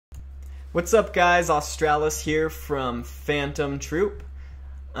What's up, guys? Australis here from Phantom Troop.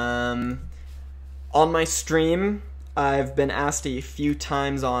 On my stream, I've been asked a few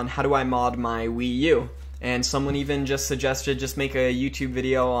times on how do I mod my Wii U, and someone even just suggested just make a YouTube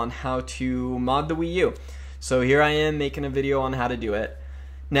video on how to mod the Wii U. So here I am making a video on how to do it.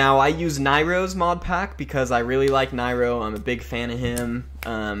 Now, I use Nairo's ModPack because I really like Nairo. I'm a big fan of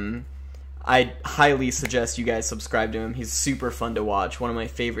him. I highly suggest you guys subscribe to him. He's super fun to watch. One of my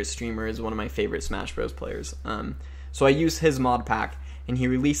favorite streamers, one of my favorite Smash Bros. Players. So I use his mod pack, and he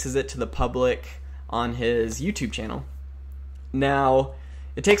releases it to the public on his YouTube channel. Now,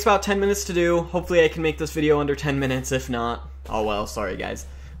 it takes about 10 minutes to do. Hopefully I can make this video under 10 minutes. If not, oh well, sorry guys.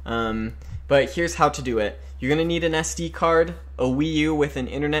 But here's how to do it. You're going to need an SD card, a Wii U with an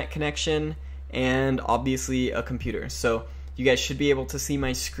internet connection, and obviously a computer. So you guys should be able to see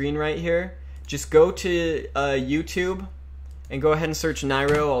my screen right here. Just go to YouTube and go ahead and search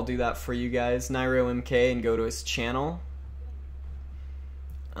Nairo. I'll do that for you guys. Nairo MK, and go to his channel.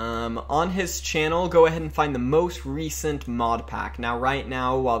 On his channel, go ahead and find the most recent mod pack. Now, right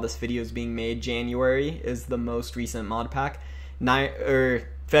now, while this video is being made, January is the most recent mod pack.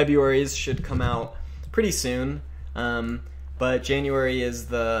 February's should come out pretty soon, but January is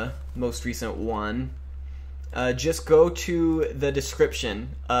the most recent one. Just go to the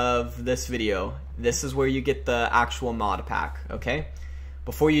description of this video. This is where you get the actual mod pack, okay?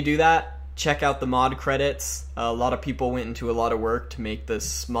 Before you do that, check out the mod credits. A lot of people went into a lot of work to make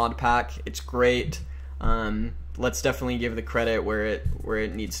this mod pack. It's great. Let's definitely give the credit where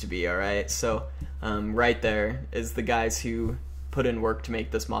it needs to be, alright? So, right there is the guys who put in work to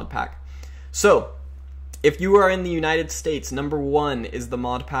make this mod pack. So, if you are in the United States, number 1 is the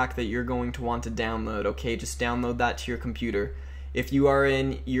mod pack that you're going to want to download, okay? Just download that to your computer. If you are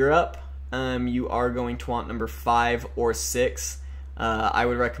in Europe, you are going to want number 5 or 6. I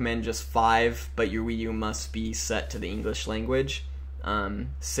would recommend just 5, but your Wii U must be set to the English language.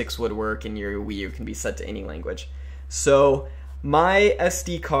 6 would work, and your Wii U can be set to any language. So, my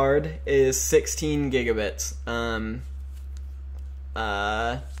SD card is 16 gigabits.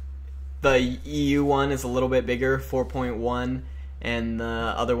 The EU one is a little bit bigger, 4.1, and the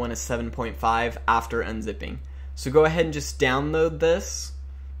other one is 7.5 after unzipping. So go ahead and just download this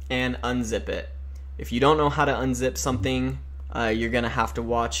and unzip it. If you don't know how to unzip something, you're going to have to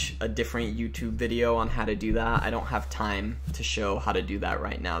watch a different YouTube video on how to do that. I don't have time to show how to do that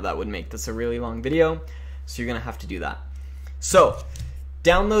right now. That would make this a really long video, so you're going to have to do that. So,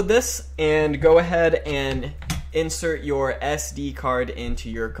 download this and go ahead and insert your SD card into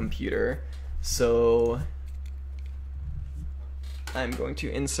your computer. So I'm going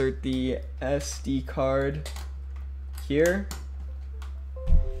to insert the SD card here,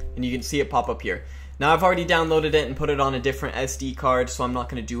 and you can see it pop up here. Now, I've already downloaded it and put it on a different SD card, so I'm not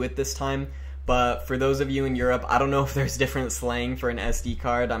going to do it this time. But for those of you in Europe, I don't know if there's different slang for an SD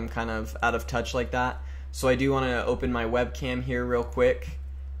card. I'm kind of out of touch like that. So I do want to open my webcam here real quick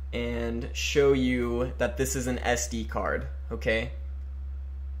and show you that this is an SD card, okay?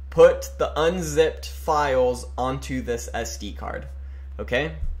 Put the unzipped files onto this SD card,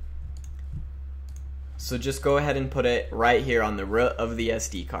 okay? So just go ahead and put it right here on the root of the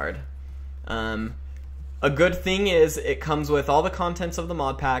SD card. A good thing is it comes with all the contents of the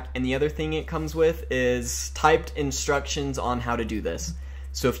mod pack, and the other thing it comes with is typed instructions on how to do this.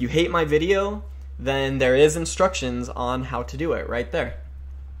 So if you hate my video, then there is instructions on how to do it right there.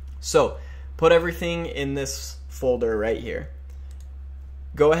 So, put everything in this folder right here.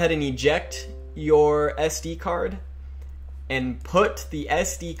 Go ahead and eject your SD card and put the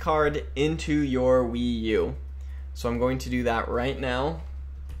SD card into your Wii U. So I'm going to do that right now.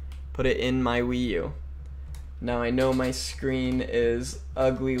 Put it in my Wii U. Now I know my screen is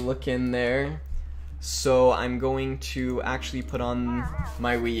ugly looking there, so I'm going to actually put on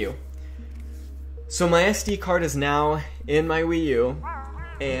my Wii U. So my SD card is now in my Wii U.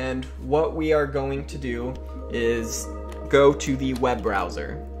 And what we are going to do is go to the web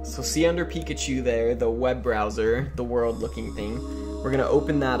browser. So see under Pikachu there, the web browser, the world looking thing. We're going to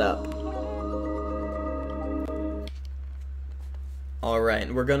open that up. Alright,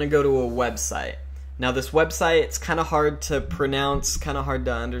 and we're going to go to a website. Now this website, it's kind of hard to pronounce, kind of hard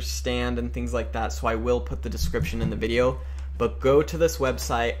to understand and things like that, so I will put the description in the video. But go to this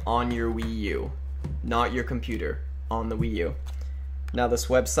website on your Wii U, not your computer, on the Wii U. Now this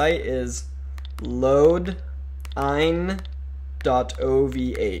website is loadine.ovh.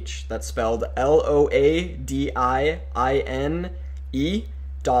 That's spelled LOADINE.OVH.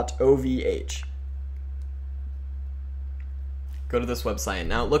 Go to this website.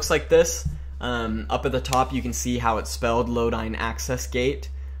 Now it looks like this. Up at the top you can see how it's spelled, Loadine Access Gate.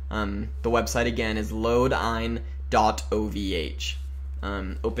 The website again is loadine.ovh.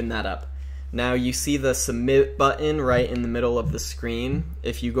 Open that up. Now you see the submit button right in the middle of the screen.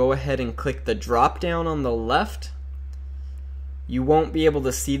 If you go ahead and click the drop down on the left, you won't be able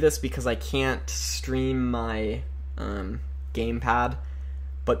to see this because I can't stream my gamepad,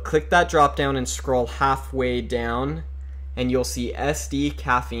 but click that drop down and scroll halfway down and you'll see SD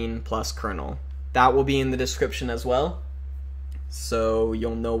caffeine plus kernel. That will be in the description as well, so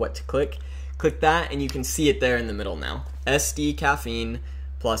you'll know what to click. Click that and you can see it there in the middle now. SD caffeine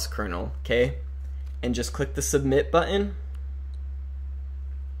plus kernel, okay? And just click the submit button.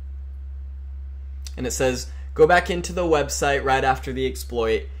 And it says, go back into the website right after the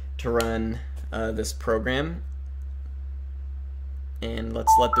exploit to run this program. And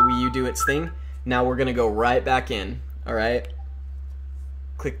let's let the Wii U do its thing. Now we're gonna go right back in, all right?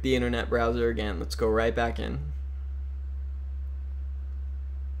 Click the internet browser again. Let's go right back in.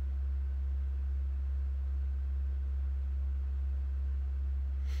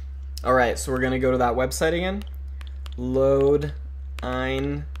 Alright, so we're going to go to that website again. Loadine.ovh.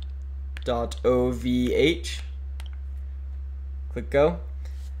 Click go.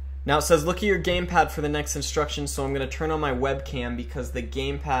 Now it says look at your gamepad for the next instructions, so I'm going to turn on my webcam because the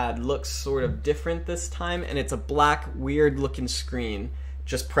gamepad looks sort of different this time and it's a black, weird looking screen.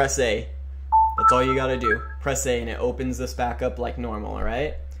 Just press A. That's all you got to do. Press A and it opens this back up like normal,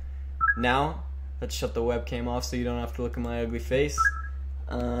 alright? Now, let's shut the webcam off so you don't have to look at my ugly face.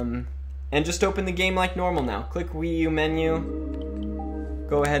 And just open the game like normal now. Click Wii U menu.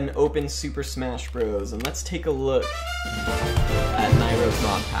 Go ahead and open Super Smash Bros. And let's take a look at Nairo's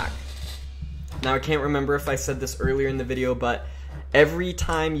ModPack. Now I can't remember if I said this earlier in the video, but every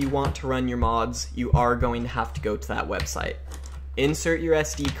time you want to run your mods, you are going to have to go to that website. Insert your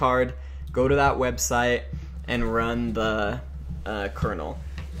SD card, go to that website, and run the kernel.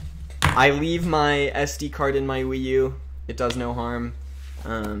 I leave my SD card in my Wii U. It does no harm.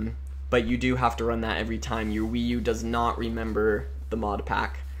 But you do have to run that every time. Your Wii U does not remember the mod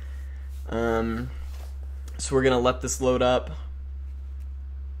pack. So we're gonna let this load up.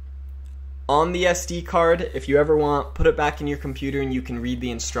 On the SD card, if you ever want, put it back in your computer and you can read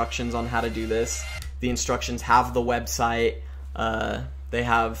the instructions on how to do this. The instructions have the website, they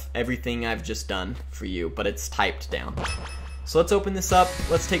have everything I've just done for you, but it's typed down. So let's open this up.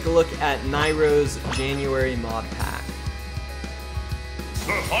 Let's take a look at Nairo's January mod pack.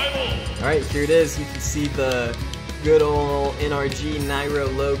 Alright, here it is. You can see the good old NRG Nairo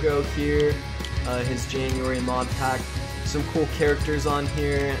logo here. His January mod pack. Some cool characters on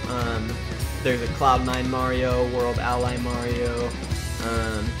here. There's a Cloud9 Mario, World Ally Mario.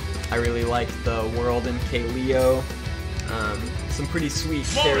 I really like the World MK Leo. Some pretty sweet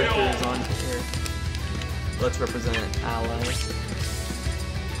characters on here. Let's represent Ally.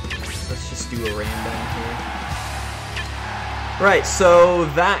 Let's just do a random here. Right, so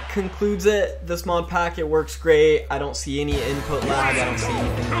that concludes it. This mod pack, it works great. I don't see any input lag. I don't see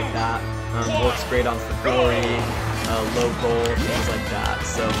anything like that. Works great on for glory, local, things like that.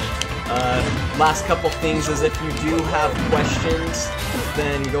 So, last couple things is if you do have questions,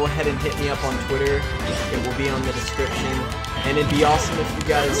 then go ahead and hit me up on Twitter. It will be on the description. And it'd be awesome if you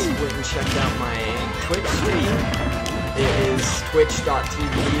guys went and checked out my Twitch stream. It is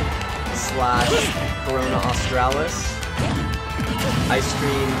twitch.tv/CoronaAustralis. I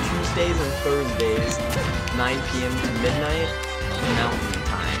stream Tuesdays and Thursdays, 9 p.m. to midnight, Mountain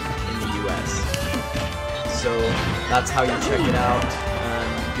Time in the US. So that's how you check it out.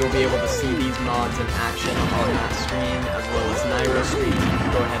 You'll be able to see these mods in action on that stream, as well as Nairo stream.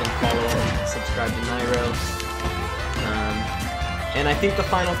 Go ahead and follow and subscribe to Nairo. And I think the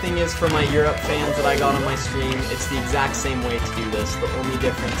final thing is for my Europe fans that I got on my stream, it's the exact same way to do this. The only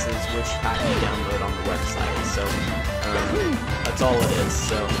difference is which pack you download on the website. So that's all it is.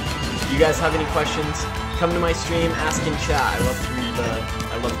 So if you guys have any questions, come to my stream, ask in chat. I love to read the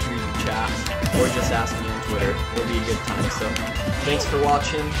chat, or just ask me on Twitter. It'll be a good time. So thanks for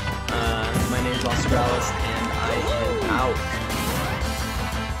watching. My name's Australis, and I am out.